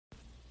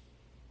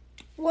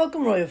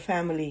Welcome, Royal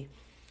Family.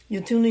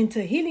 You're tuned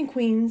into Healing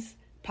Queens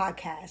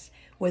podcast,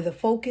 where the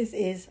focus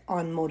is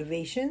on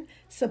motivation,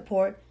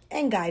 support,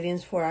 and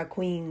guidance for our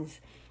queens.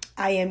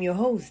 I am your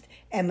host,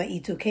 Emma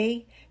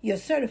E2K, your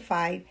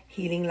certified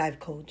healing life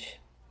coach.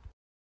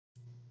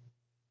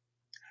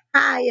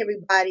 Hi,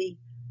 everybody.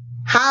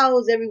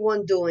 How's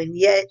everyone doing?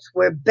 Yes,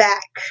 we're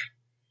back.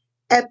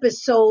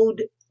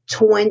 Episode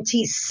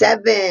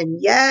 27.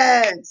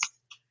 Yes.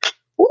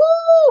 Woo!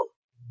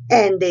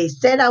 And they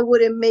said I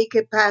wouldn't make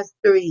it past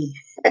three.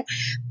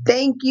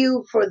 Thank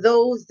you for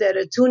those that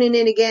are tuning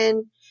in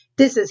again.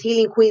 This is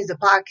Healing Queens, the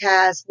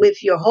podcast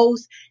with your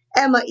host,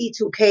 Emma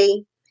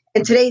E2K.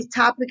 And today's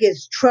topic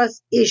is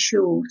trust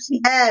issues.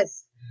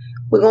 Yes,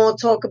 we're going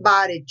to talk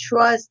about it.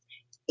 Trust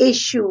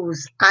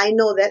issues. I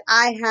know that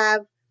I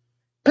have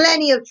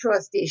plenty of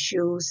trust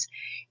issues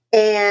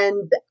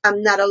and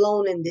I'm not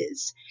alone in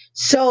this.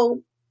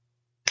 So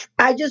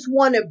I just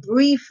want to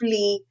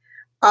briefly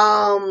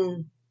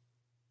um,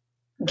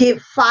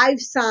 give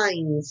 5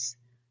 signs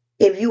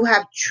if you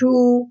have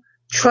true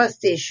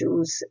trust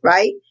issues,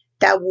 right?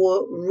 That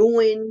will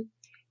ruin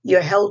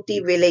your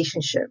healthy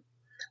relationship.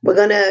 We're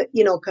gonna,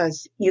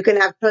 cause you can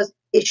have trust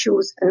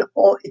issues and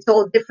it's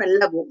all different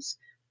levels,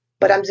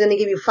 but I'm just gonna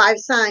give you 5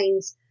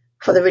 signs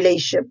for the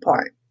relationship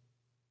part.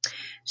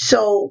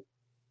 So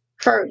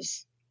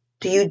first,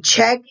 do you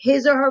check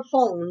his or her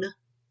phone?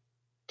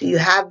 Do you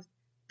have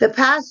the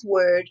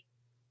password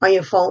on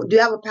your phone? Do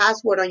you have a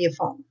password on your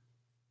phone?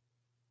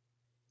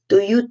 Do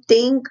you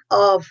think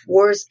of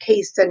worst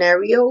case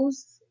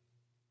scenarios?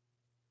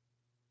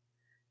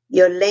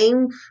 Your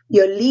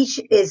leash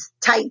is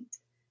tight.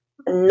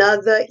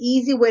 Another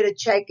easy way to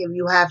check if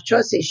you have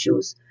trust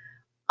issues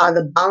are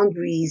the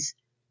boundaries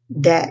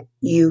that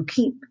you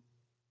keep.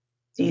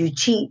 Do you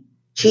cheat?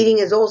 Cheating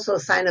is also a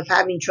sign of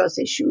having trust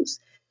issues.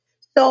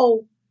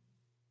 So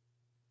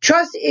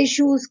trust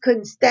issues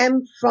can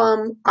stem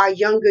from our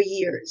younger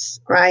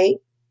years, right?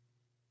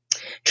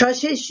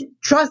 Trust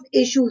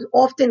issues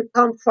often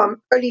come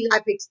from early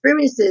life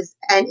experiences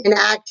and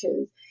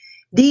interactions.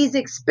 These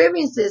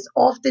experiences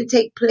often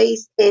take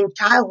place in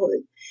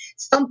childhood.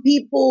 Some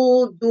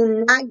people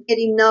do not get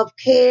enough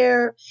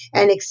care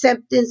and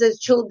acceptance as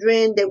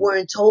children. They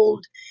weren't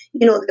told,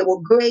 they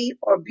were great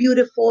or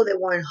beautiful. They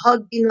weren't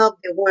hugged enough.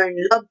 They weren't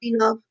loved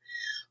enough.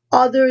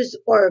 Others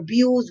are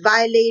abused,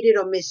 violated,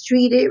 or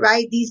mistreated,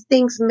 right? These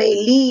things may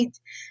lead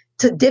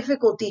to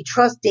difficulty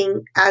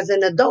trusting as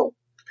an adult.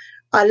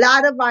 A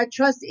lot of our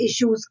trust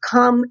issues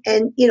come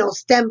and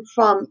stem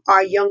from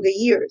our younger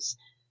years,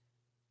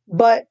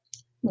 but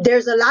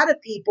there's a lot of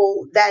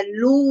people that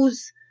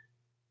lose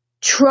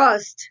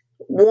trust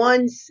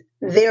once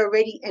they're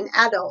already in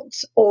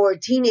adults or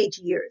teenage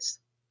years.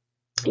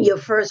 Your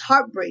first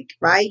heartbreak,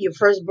 right? Your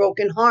first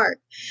broken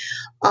heart.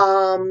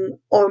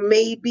 Or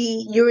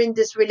maybe you're in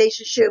this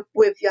relationship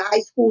with your high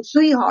school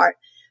sweetheart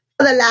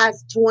for the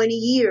last 20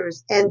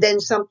 years and then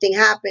something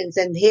happens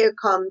and here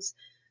comes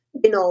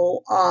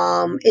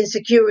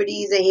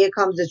insecurities and here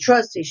comes the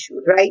trust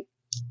issues, right?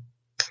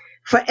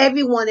 For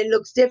everyone, it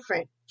looks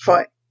different.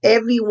 For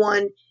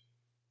everyone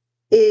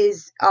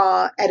is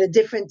at a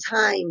different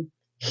time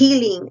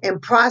healing and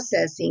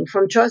processing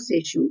from trust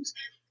issues.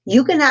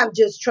 You can have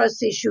just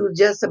trust issues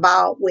just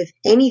about with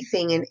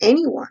anything and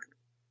anyone.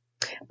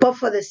 But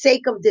for the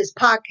sake of this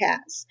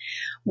podcast,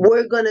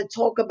 we're going to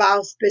talk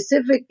about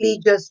specifically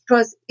just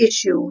trust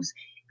issues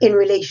in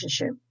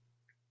relationship.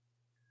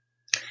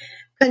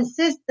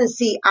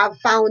 Consistency, I've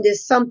found,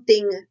 is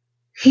something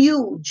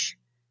huge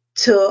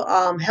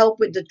to help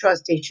with the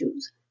trust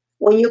issues.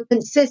 When you're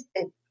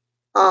consistent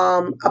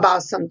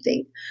about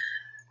something,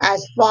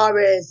 as far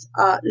as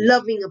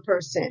loving a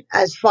person,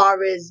 as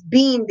far as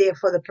being there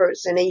for the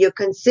person, and you're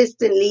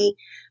consistently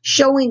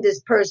showing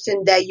this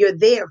person that you're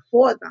there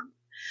for them.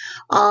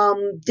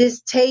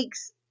 This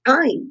takes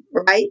time,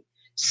 right?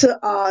 So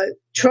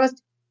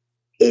trust,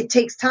 it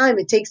takes time.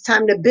 It takes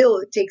time to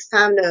build. It takes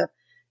time to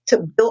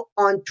build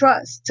on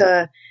trust,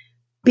 to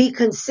be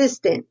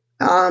consistent,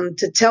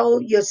 to tell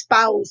your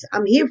spouse,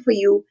 I'm here for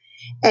you.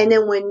 And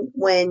then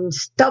when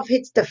stuff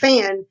hits the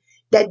fan,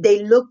 that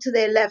they look to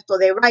their left or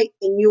their right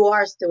and you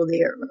are still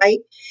there, right?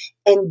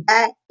 And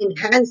that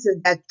enhances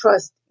that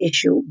trust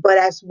issue. But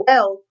as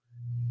well,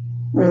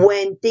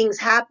 when things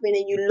happen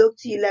and you look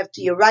to your left,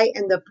 to your right,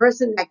 and the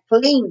person that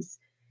claims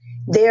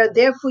they're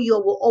there for you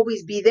or will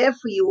always be there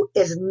for you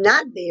is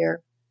not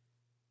there,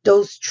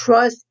 those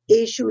trust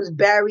issues,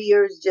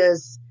 barriers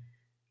just,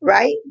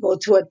 right, go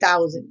to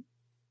 1,000.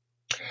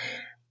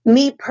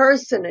 Me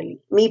personally,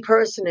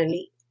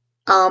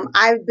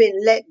 I've been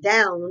let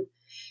down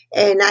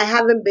and I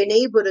haven't been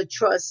able to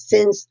trust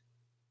since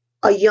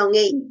a young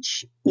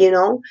age.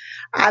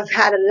 I've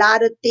had a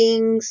lot of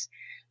things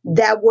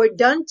that were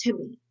done to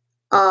me,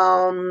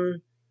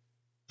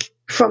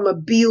 from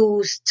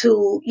abuse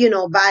to,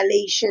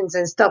 violations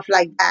and stuff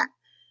like that.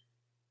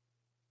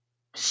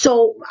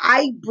 So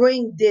I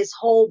bring this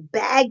whole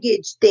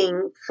baggage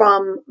thing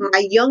from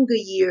my younger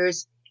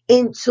years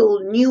into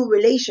new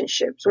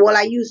relationships. Well,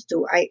 I used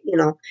to. I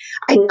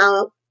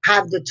now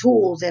have the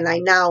tools and I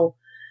now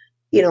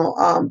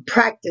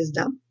practice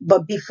them.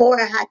 But before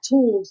I had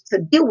tools to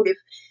deal with,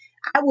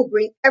 I would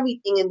bring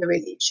everything in the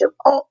relationship.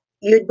 Oh,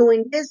 you're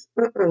doing this?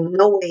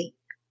 No way.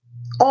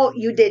 Oh,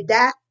 you did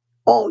that?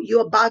 Oh,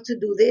 you're about to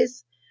do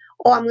this?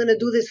 Oh, I'm going to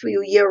do this for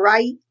you. You're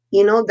right.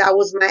 That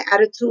was my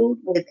attitude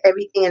with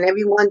everything and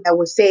everyone that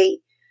would say,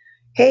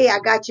 hey, I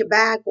got your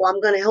back, or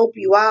I'm going to help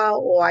you out,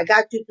 or I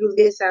got you through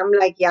this. And I'm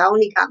like, yeah, I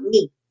only got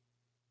me,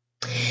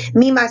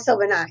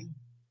 myself, and I.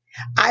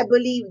 I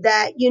believe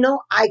that,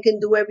 I can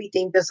do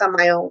everything just on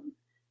my own.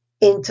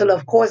 Until,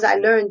 of course, I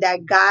learned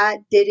that God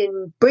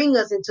didn't bring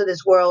us into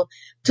this world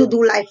to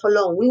do life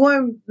alone. We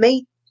weren't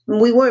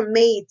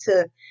made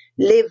to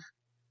live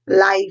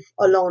life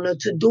alone or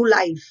to do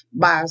life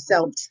by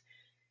ourselves.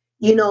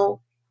 You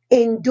know,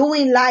 in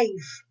doing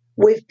life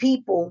with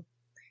people,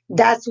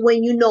 that's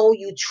when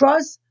you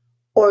trust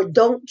or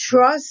don't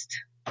trust,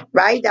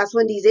 right? That's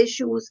when these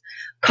issues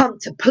come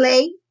to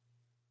play.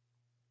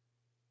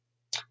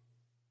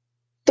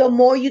 The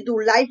more you do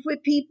life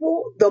with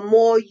people, the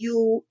more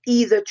you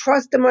either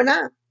trust them or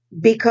not,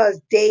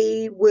 because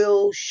they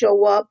will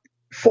show up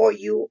for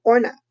you or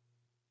not.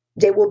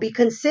 They will be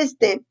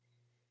consistent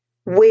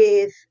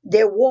with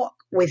their walk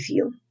with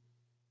you.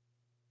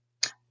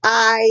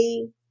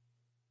 I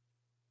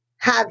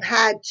have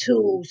had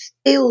to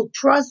still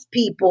trust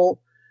people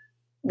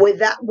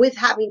with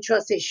having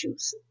trust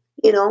issues.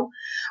 You know,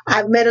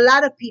 I've met a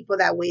lot of people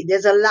that way.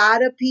 There's a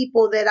lot of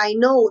people that I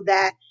know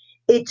that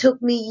it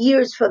took me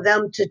years for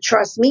them to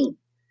trust me.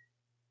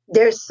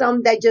 There's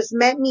some that just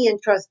met me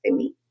and trusted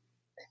me.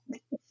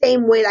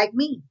 Same way like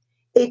me.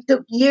 It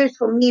took years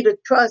for me to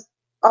trust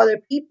other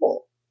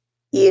people,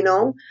 you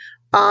know.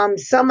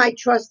 Some I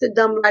trusted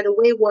them right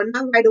away. Well,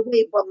 not right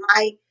away, but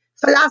my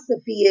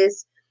philosophy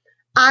is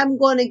I'm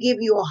going to give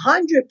you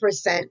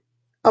 100%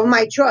 of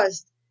my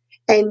trust,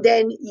 and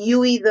then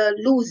you either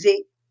lose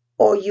it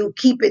or you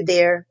keep it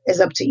there.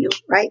 It's up to you,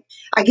 right?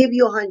 I give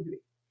you 100.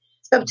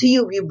 It's up to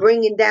you. You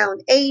bring it down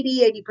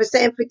 80%,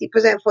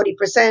 50%,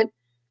 40%,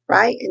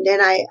 right? And then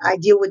I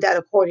deal with that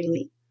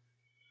accordingly.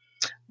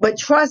 But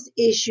trust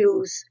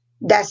issues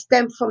that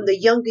stem from the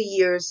younger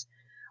years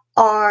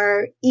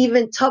are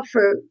even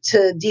tougher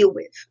to deal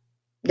with.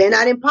 They're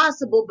not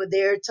impossible, but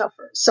they're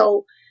tougher.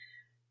 So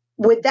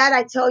with that,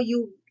 I tell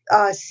you,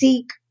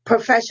 seek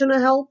professional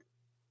help,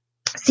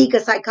 seek a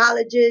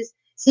psychologist,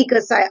 seek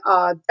a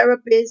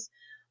therapist,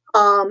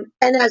 and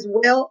as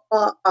well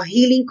a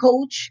healing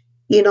coach.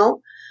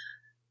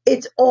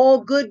 It's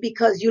all good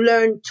because you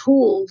learn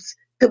tools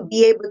to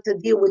be able to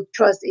deal with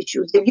trust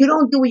issues. If you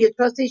don't deal with your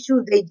trust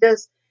issues, they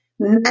just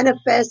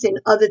manifest in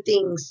other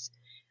things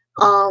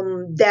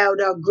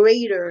that are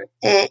greater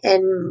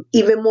and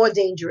even more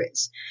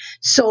dangerous.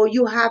 So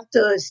you have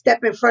to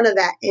step in front of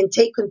that and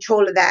take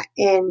control of that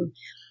and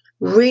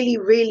really,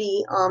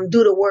 really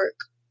do the work,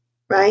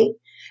 right?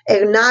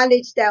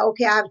 Acknowledge that,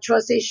 okay, I have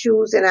trust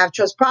issues and I have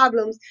trust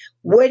problems.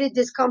 Where did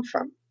this come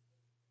from?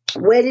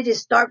 Where did it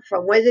start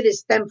from? Where did it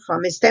stem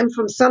from? It stemmed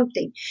from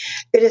something.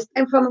 Did it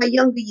stem from my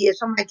younger years,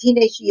 from my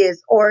teenage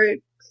years, or,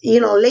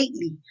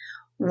 lately?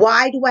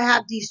 Why do I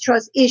have these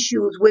trust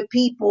issues with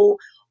people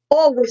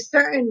or with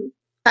certain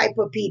type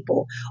of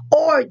people,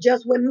 or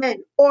just with men,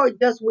 or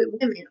just with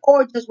women,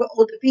 or just with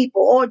older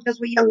people, or just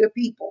with younger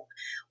people?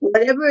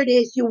 Whatever it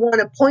is, you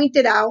want to point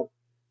it out,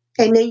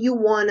 and then you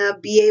want to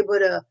be able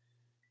to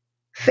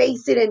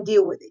face it and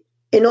deal with it.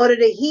 In order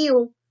to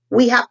heal,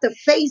 we have to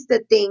face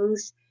the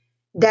things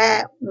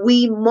that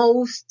we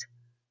most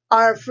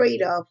are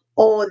afraid of,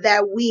 or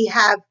that we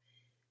have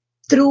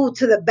through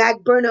to the back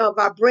burner of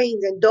our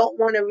brains and don't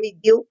want to really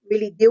deal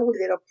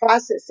with it or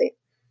process it.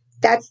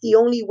 That's the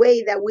only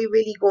way that we're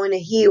really going to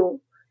heal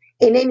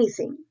in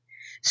anything.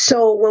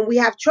 So when we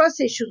have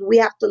trust issues, we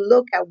have to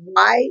look at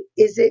why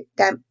is it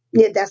that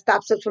that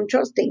stops us from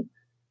trusting.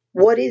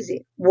 What is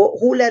it?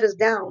 Who let us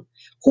down?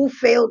 Who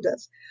failed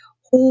us?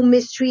 Who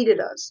mistreated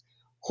us?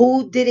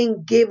 Who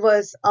didn't give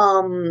us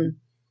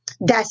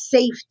that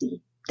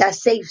safety, that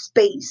safe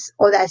space,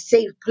 or that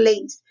safe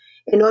place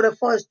in order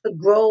for us to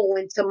grow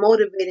and to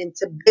motivate and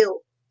to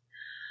build?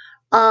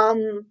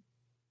 Um,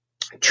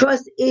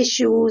 Trust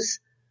issues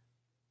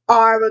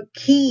are a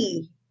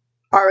key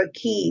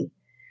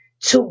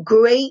to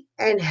great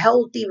and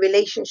healthy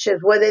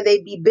relationships, whether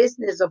they be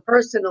business or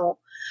personal.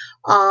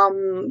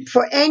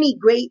 For any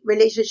great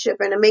relationship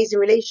and amazing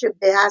relationship,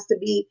 there has to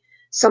be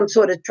some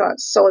sort of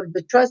trust. So if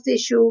the trust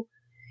issue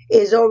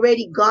is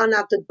already gone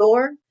out the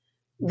door,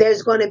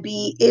 there's going to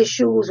be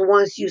issues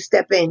once you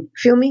step in.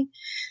 Feel me?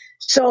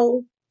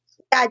 So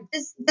yeah,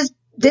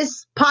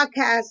 this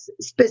podcast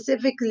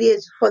specifically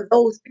is for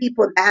those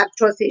people that have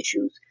trust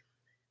issues.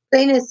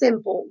 Plain and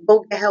simple,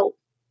 go get help.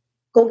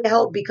 Go get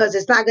help, because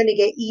it's not going to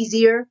get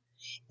easier.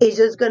 It's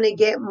just going to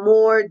get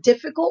more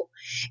difficult.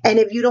 And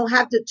if you don't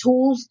have the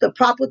tools, the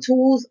proper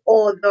tools,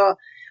 or the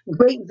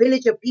great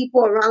village of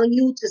people around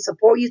you to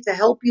support you, to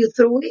help you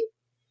through it,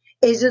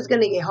 it's just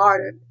going to get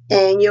harder.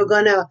 And you're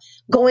going to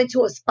go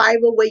into a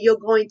spiral where you're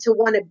going to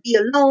want to be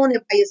alone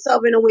and by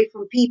yourself and away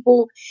from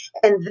people.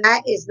 And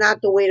that is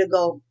not the way to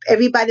go.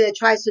 Everybody that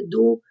tries to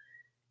do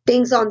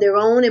things on their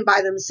own and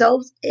by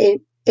themselves,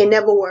 it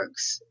never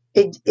works.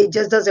 It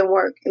just doesn't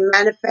work. It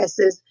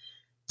manifests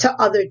to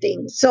other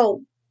things.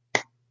 So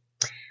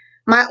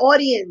my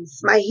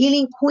audience, my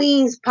Healing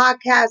Queens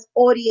podcast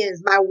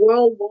audience, my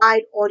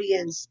worldwide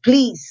audience,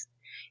 please,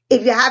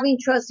 if you're having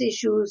trust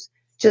issues,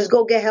 just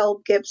go get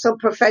help, get some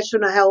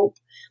professional help,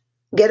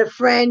 get a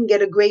friend,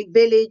 get a great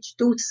village,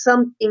 do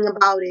something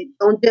about it.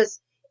 Don't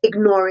just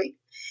ignore it.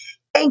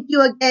 Thank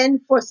you again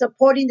for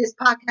supporting this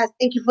podcast.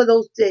 Thank you for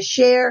those that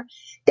share.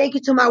 Thank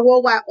you to my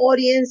worldwide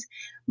audience,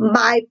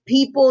 my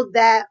people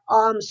that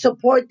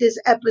support this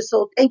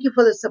episode. Thank you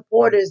for the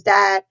supporters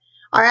that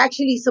are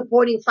actually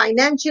supporting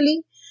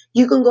financially.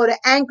 You can go to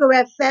Anchor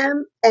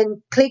FM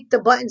and click the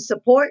button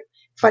support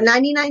for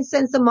 99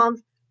 cents a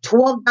month,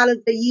 $12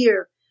 a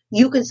year.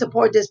 You can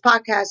support this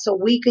podcast so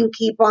we can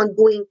keep on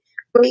doing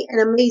great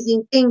and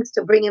amazing things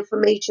to bring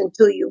information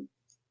to you.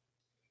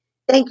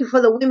 Thank you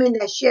for the women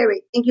that share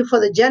it. Thank you for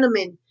the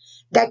gentlemen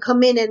that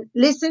come in and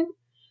listen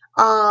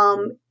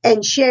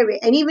and share it.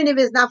 And even if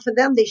it's not for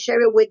them, they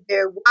share it with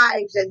their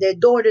wives and their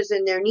daughters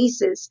and their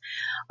nieces.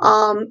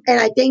 And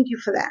I thank you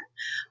for that.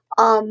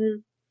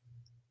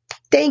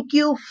 Thank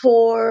you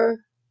for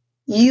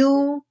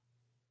you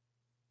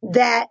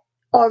that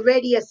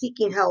already are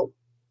seeking help.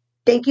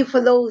 Thank you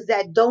for those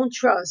that don't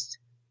trust,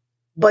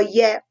 but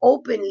yet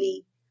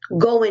openly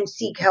go and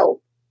seek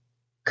help.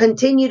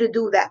 Continue to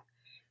do that.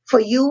 For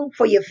you,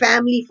 for your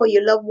family, for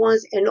your loved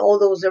ones, and all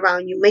those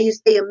around you. May you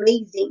stay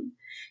amazing.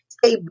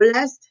 Stay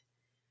blessed.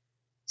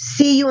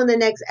 See you in the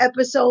next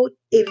episode.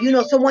 If you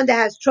know someone that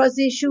has trust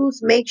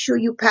issues, make sure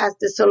you pass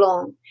this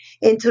along.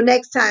 Until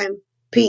next time,